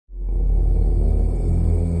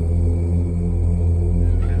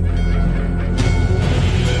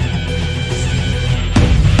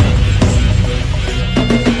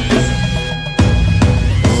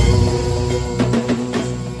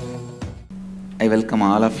I welcome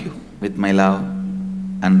all of you with my love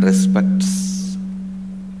and respects.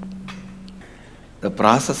 The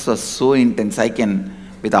process was so intense. I can,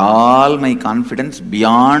 with all my confidence,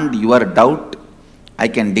 beyond your doubt, I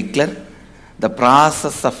can declare the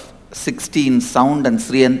process of 16 sound and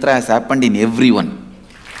Sri Yantra has happened in everyone.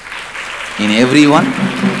 In everyone.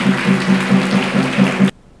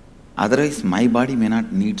 Otherwise, my body may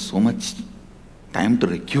not need so much time to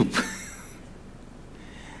recoup.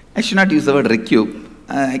 I should not use the word recoup.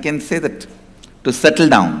 I can say that to settle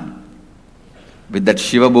down with that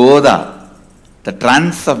Shiva Bodha, the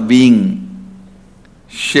trance of being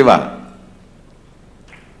Shiva.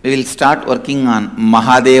 We will start working on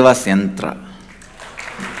Mahadeva's yantra.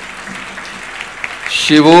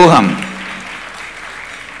 Shivoham.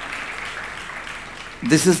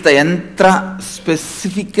 This is the yantra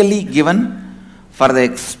specifically given for the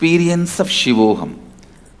experience of Shivoham.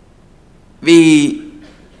 We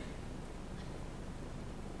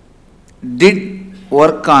did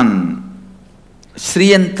work on Sri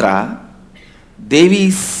Yantra,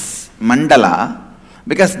 Devi's mandala,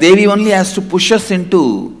 because Devi only has to push us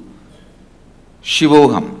into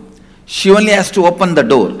Shivoham. She only has to open the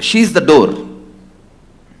door. She is the door.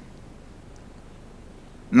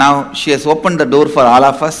 Now she has opened the door for all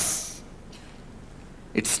of us.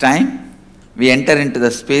 It's time we enter into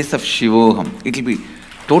the space of Shivoham. It will be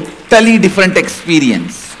totally different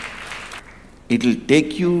experience. It will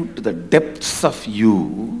take you to the depths of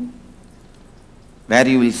you, where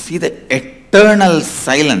you will see the eternal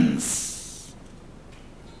silence.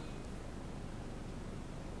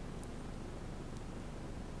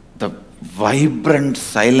 The vibrant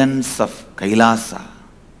silence of Kailasa.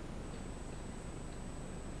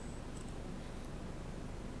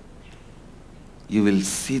 You will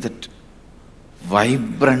see that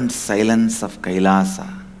vibrant silence of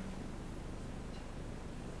Kailasa.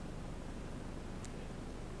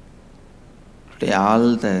 Today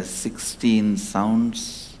all the 16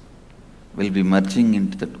 sounds will be merging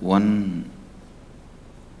into that one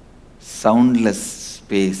soundless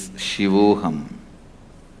space, Shivoham.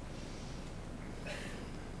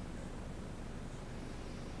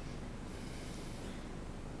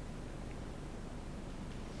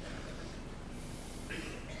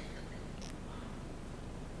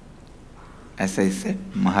 As I said,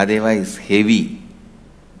 Mahadeva is heavy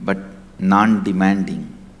but non-demanding.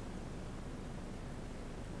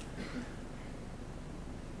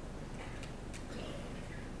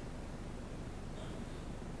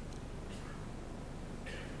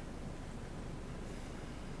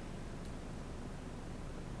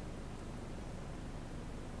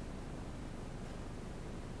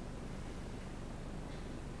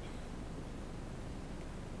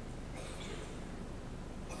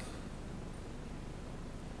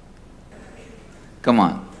 Come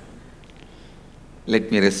on,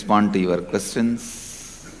 let me respond to your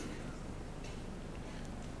questions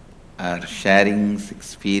or sharings,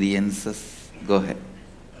 experiences. Go ahead.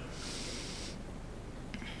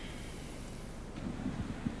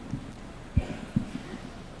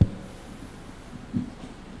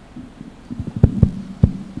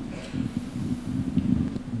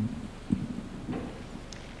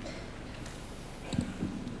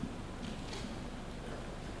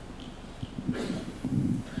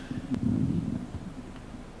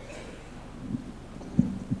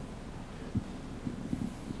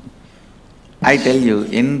 I tell you,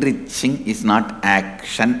 enriching is not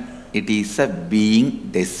action, it is a being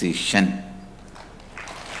decision.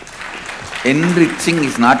 Enriching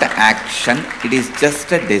is not action, it is just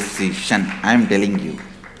a decision. I am telling you.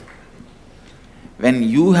 When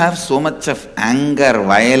you have so much of anger,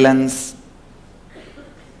 violence,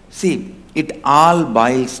 see, it all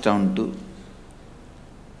boils down to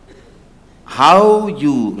how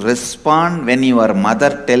you respond when your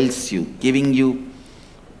mother tells you, giving you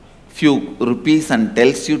few rupees and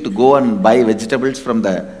tells you to go and buy vegetables from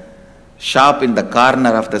the shop in the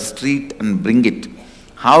corner of the street and bring it.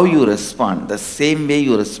 How you respond, the same way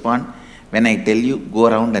you respond when I tell you go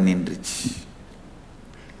around and enrich.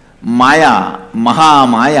 Maya,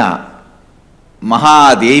 Mahamaya,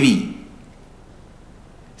 Mahadevi.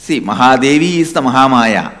 See, Mahadevi is the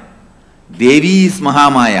Mahamaya. Devi is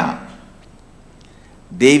Mahamaya.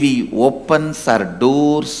 Devi opens her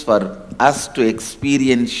doors for us to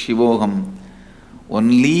experience Shivoham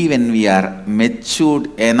only when we are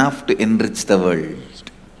matured enough to enrich the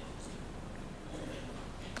world.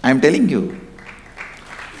 I am telling you.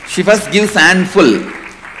 She first gives handful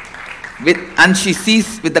and she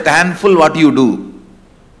sees with that handful what you do.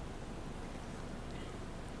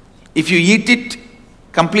 If you eat it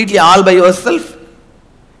completely all by yourself,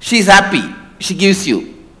 she is happy. She gives you.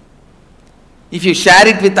 If you share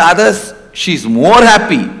it with others, she's more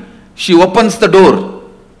happy. She opens the door.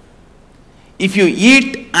 If you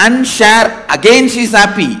eat and share, again she's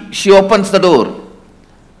happy. She opens the door.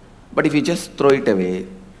 But if you just throw it away,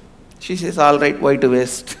 she says, all right, why to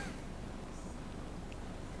waste?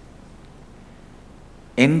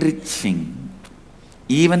 Enriching.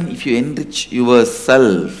 Even if you enrich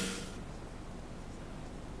yourself,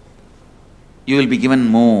 you will be given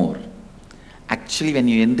more. Actually, when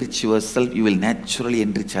you enrich yourself, you will naturally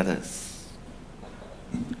enrich others.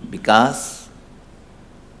 Because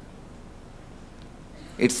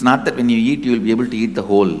it's not that when you eat, you will be able to eat the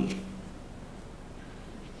whole.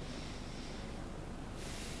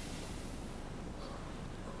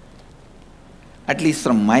 At least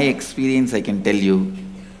from my experience, I can tell you,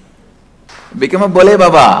 become a Bole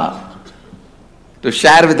Baba to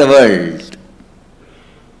share with the world.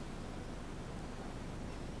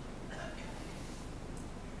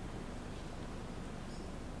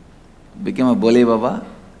 Become a Bole Baba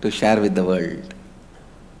to share with the world.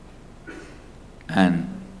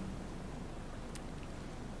 And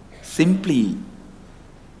simply,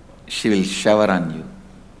 she will shower on you.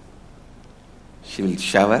 She will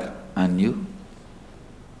shower on you.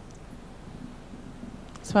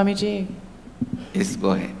 Swamiji. Yes,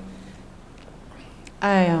 go ahead.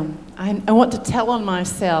 I want to tell on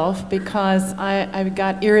myself because I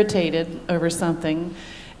got irritated over something,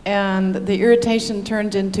 and the irritation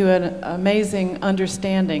turned into an amazing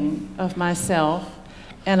understanding of myself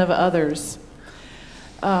and of others.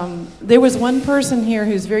 There was one person here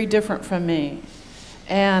who's very different from me,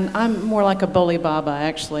 and I'm more like a Boli Baba,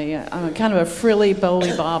 actually. I'm kind of a frilly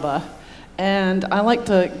Boli Baba. And I like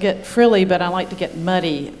to get frilly, but I like to get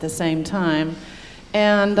muddy at the same time.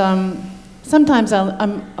 And sometimes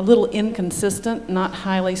I'm a little inconsistent, not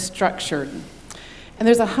highly structured. And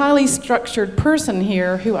there's a highly structured person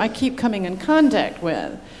here who I keep coming in contact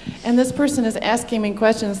with. And this person is asking me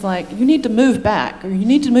questions like, you need to move back, or you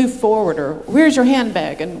need to move forward, or where's your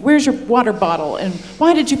handbag, and where's your water bottle, and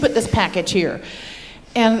why did you put this package here?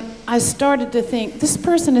 And I started to think, this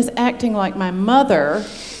person is acting like my mother,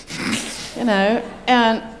 you know,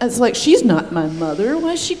 and it's like, she's not my mother.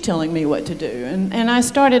 Why is she telling me what to do? And I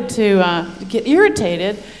started to get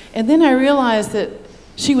irritated, and then I realized that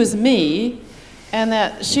she was me, and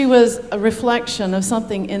that she was a reflection of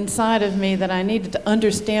something inside of me that I needed to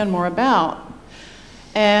understand more about.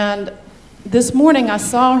 And this morning I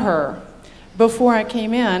saw her before I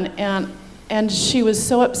came in, and she was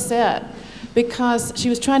so upset because she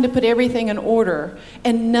was trying to put everything in order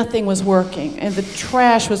and nothing was working, and the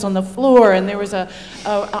trash was on the floor, and there was a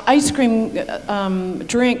ice cream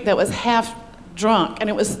drink that was half drunk, and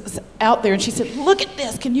it was out there, and she said, look at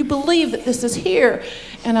this, can you believe that this is here?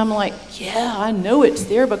 And I'm like, yeah, I know it's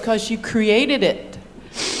there because you created it.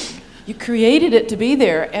 You created it to be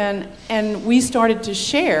there. And we started to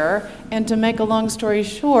share, and to make a long story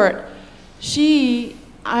short,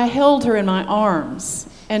 I held her in my arms,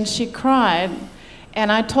 and she cried,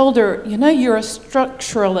 and I told her, you know, you're a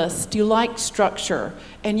structuralist, you like structure,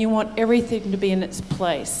 and you want everything to be in its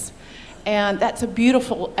place. And that's a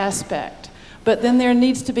beautiful aspect. But then there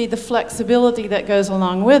needs to be the flexibility that goes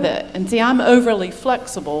along with it. And see, I'm overly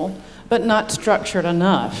flexible, but not structured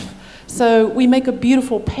enough. So we make a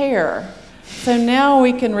beautiful pair. So now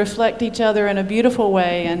we can reflect each other in a beautiful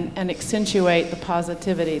way and accentuate the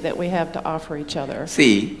positivity that we have to offer each other.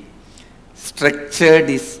 See,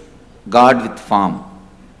 structured is God with form.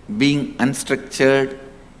 Being unstructured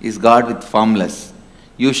is God with formless.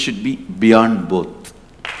 You should be beyond both,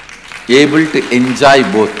 able to enjoy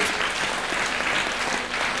both.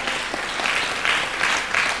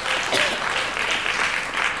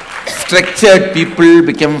 Structured people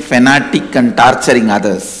become fanatic and torturing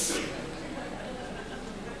others.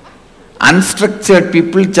 Unstructured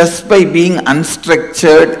people, just by being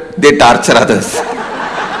unstructured, they torture others.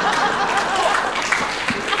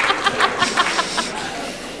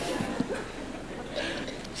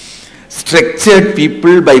 Structured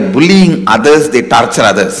people, by bullying others, they torture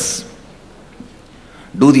others.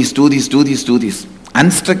 Do this, do this, do this, do this.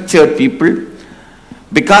 Unstructured people,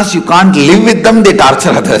 because you can't live with them, they torture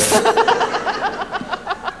others.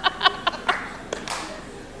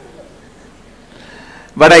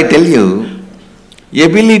 But I tell you,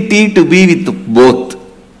 ability to be with both.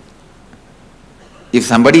 If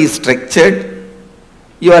somebody is structured,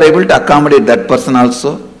 you are able to accommodate that person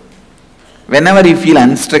also. Whenever you feel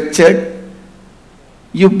unstructured,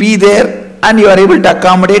 you be there and you are able to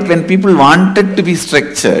accommodate when people wanted to be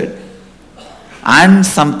structured. And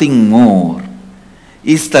something more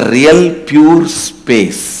is the real pure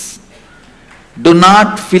space. Do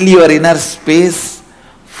not fill your inner space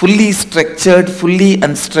fully structured, fully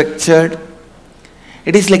unstructured.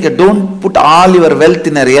 It is like don't put all your wealth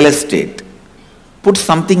in a real estate. Put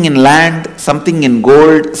something in land, something in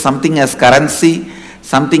gold, something as currency,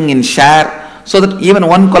 something in share, so that even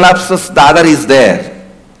one collapses, the other is there.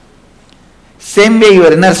 Same way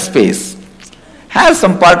your inner space. Have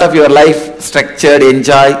some part of your life structured,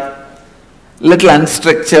 enjoy. Little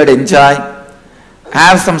unstructured, enjoy.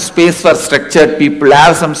 Have some space for structured people,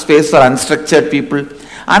 have some space for unstructured people,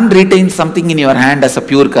 and retain something in your hand as a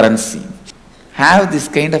pure currency. Have this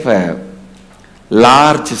kind of a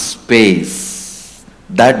large space.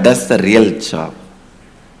 That does the real job.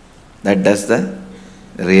 That does the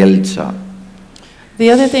real job. The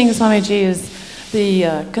other thing, Swamiji, is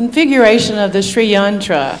the configuration of the Sri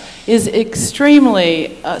Yantra is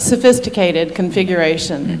extremely sophisticated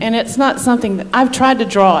configuration, and it's not something that I've tried to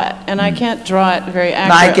draw it, and I can't draw it very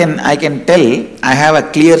accurately. No, I can tell. I have a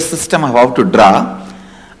clear system of how to draw.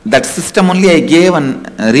 That system only I gave and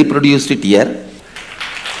reproduced it here,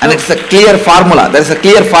 and it's a clear formula. There is a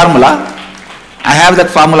clear formula. I have that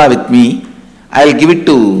formula with me. I will give it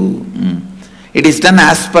to. It is done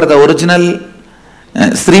as per the original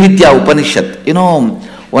Srividya Upanishad. You know,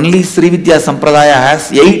 only Srividya Sampradaya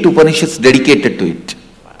has 8 Upanishads dedicated to it.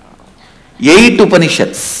 8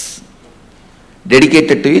 Upanishads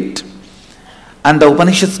dedicated to it. And the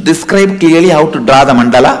Upanishads describe clearly how to draw the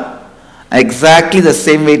mandala, exactly the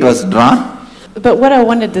same way it was drawn. But what I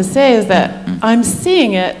wanted to say is that I'm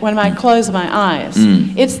seeing it when I close my eyes.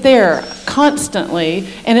 It's there constantly,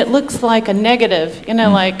 and it looks like a negative, you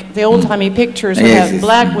know, like the old-timey pictures with that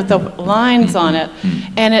black with the lines on it.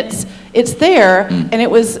 And it's there, and it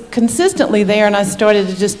was consistently there, and I started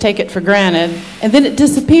to just take it for granted. And then it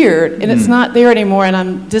disappeared, and it's not there anymore, and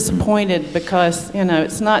I'm disappointed because, you know,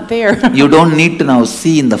 it's not there. You don't need to now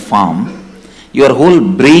see in the form. Your whole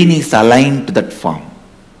brain is aligned to that form.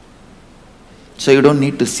 So you don't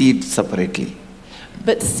need to see it separately.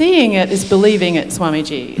 But seeing it is believing it,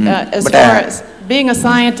 Swamiji. As far as being a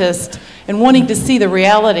scientist and wanting to see the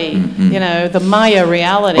reality, you know, the Maya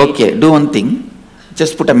reality. Okay, do one thing.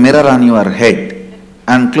 Just put a mirror on your head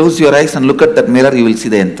and close your eyes and look at that mirror, you will see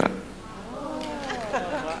the yantra.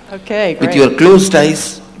 Okay, great. With your closed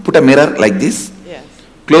eyes, put a mirror like this. Yes.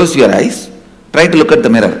 Close your eyes. Try to look at the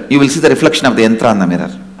mirror. You will see the reflection of the yantra on the mirror.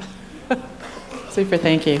 Super,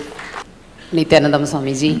 thank you. Nithyananda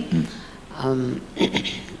Swamiji,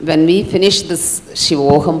 when we finish this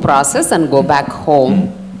Shivoham process and go back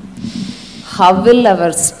home, how will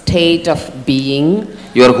our state of being?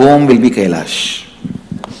 Your home will be Kailasa.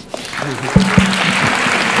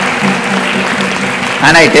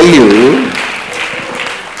 And I tell you,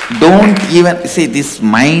 don't even, see this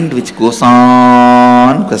mind which goes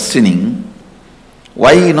on questioning,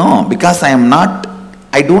 why, you know, because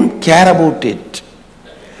I don't care about it.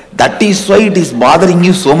 That is why it is bothering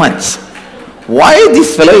you so much. Why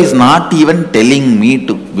this fellow is not even telling me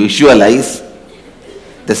to visualize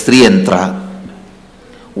the Sri Yantra?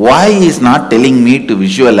 Why he is not telling me to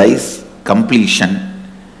visualize completion?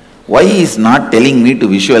 Why he is not telling me to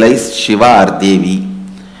visualize Shiva or Devi?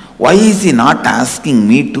 Why is he not asking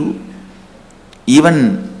me to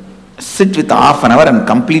even sit with half an hour and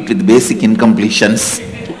complete with basic incompletions?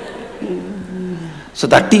 So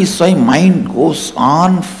that is why mind goes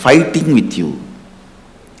on fighting with you.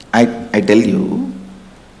 I tell you,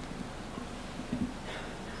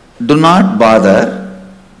 do not bother,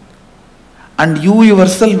 and you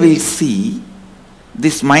yourself will see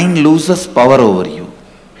this mind loses power over you.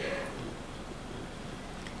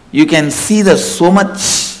 You can see that so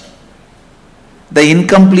much, the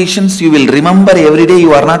incompletions you will remember every day,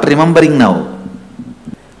 you are not remembering now.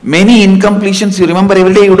 Many incompletions you remember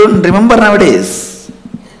every day, you don't remember nowadays.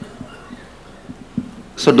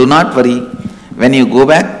 So do not worry. When you go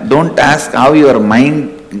back, don't ask how your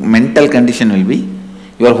mental condition will be.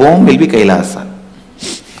 Your home will be Kailasa.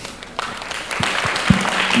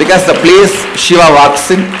 Because the place Shiva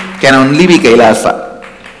walks in can only be Kailasa.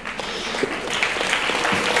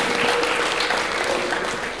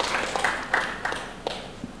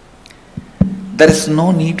 There is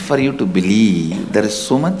no need for you to believe. There is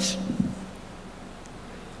so much.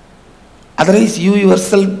 Otherwise, you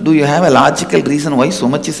yourself, do you have a logical reason why so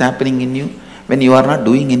much is happening in you when you are not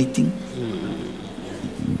doing anything?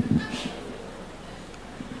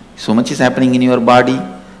 So much is happening in your body,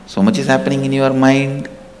 so much is happening in your mind.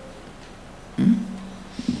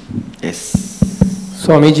 Yes.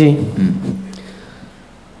 Swamiji,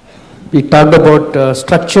 we talked about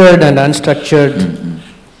structured and unstructured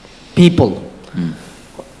people.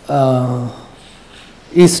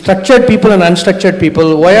 Is structured people and unstructured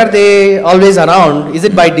people, why are they always around? Is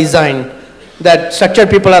it by design? that structured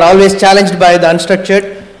people are always challenged by the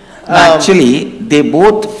unstructured. Actually, they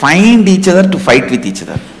both find each other to fight with each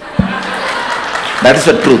other. That is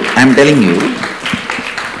the truth. I am telling you.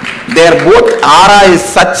 Their both aura is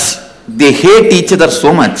such, they hate each other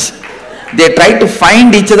so much. They try to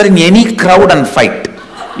find each other in any crowd and fight.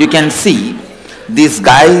 You can see these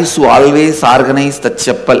guys who always organize the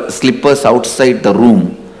slippers outside the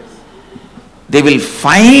room. They will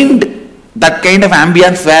find that kind of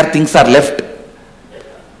ambience where things are left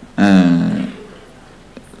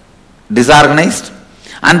disorganized,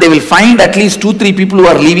 and they will find at least 2-3 people who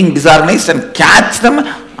are leaving disorganized and catch them,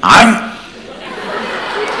 and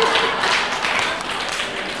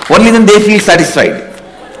only then they feel satisfied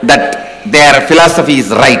that their philosophy is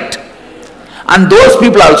right. And those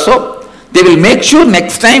people also, they will make sure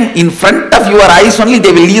next time in front of your eyes only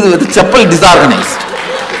they will leave with the chapel disorganized.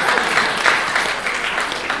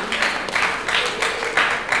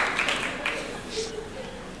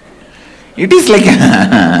 It is like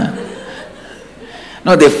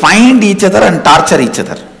no, they find each other and torture each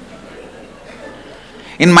other.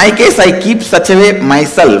 In my case, I keep such a way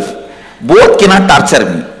myself, both cannot torture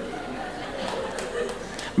me.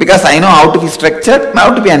 Because I know how to be structured and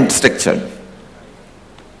how to be unstructured.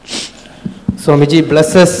 Swamiji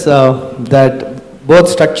bless us that both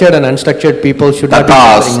structured and unstructured people should not be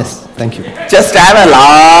bothering us. Thank you. Just have a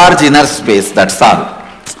large inner space, that's all.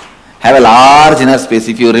 Have a large inner space.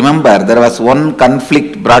 If you remember, there was one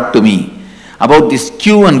conflict brought to me about this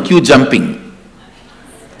Q and Q jumping.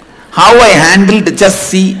 How I handled, just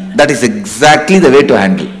see, that is exactly the way to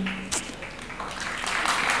handle.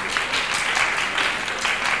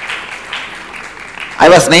 I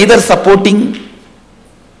was neither supporting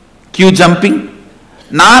Q jumping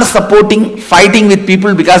nor supporting fighting with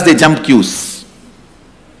people because they jump Qs.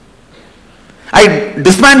 I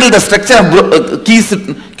dismantled the structure of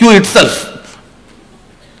Q itself.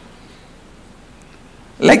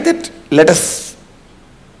 Like that, let us.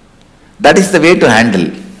 That is the way to handle.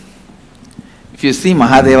 If you see,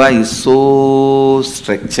 Mahadeva is so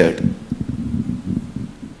structured.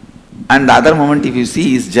 And the other moment, if you see,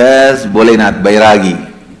 he is just Bholenath,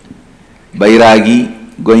 Bairagi.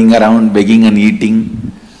 Bairagi, going around begging and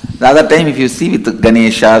eating. The other time, if you see with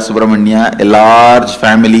Ganesha, Subramanya, a large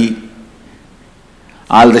family,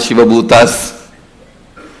 all the Shiva Bhutas,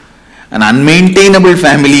 an unmaintainable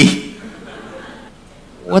family.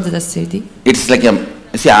 What is the siddhi? It's like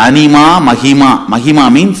a, see, Anima, Mahima.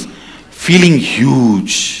 Mahima means feeling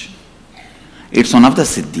huge. It's one of the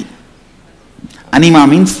siddhi. Anima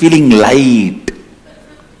means feeling light.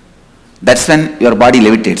 That's when your body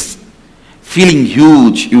levitates. Feeling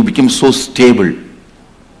huge, you become so stable.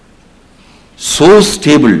 So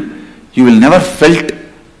stable, you will never felt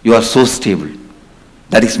you are so stable.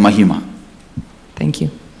 That is Mahima. Thank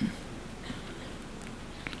you.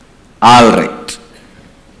 All right.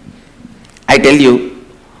 I tell you,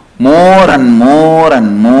 more and more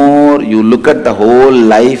and more you look at the whole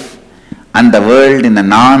life and the world in a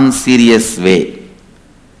non-serious way,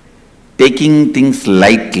 taking things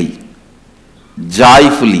lightly,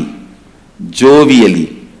 joyfully,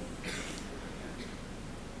 jovially.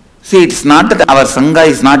 See, it's not that our Sangha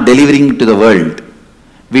is not delivering to the world.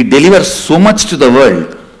 We deliver so much to the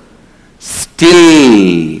world.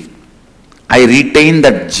 Still, I retain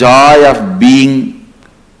that joy of being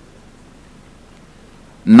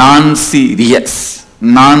non-serious.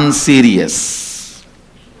 Non-serious.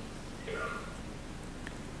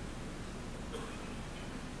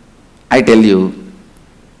 I tell you,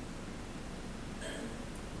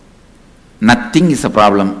 nothing is a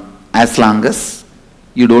problem as long as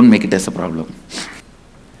you don't make it as a problem.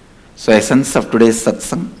 So, essence of today's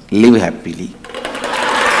satsang, live happily.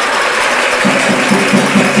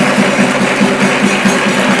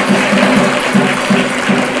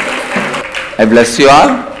 I bless you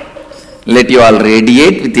all. Let you all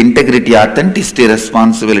radiate with integrity, authenticity,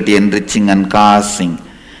 responsibility, enriching and causing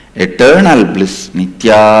eternal bliss.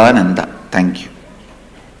 Nithyananda. Thank you.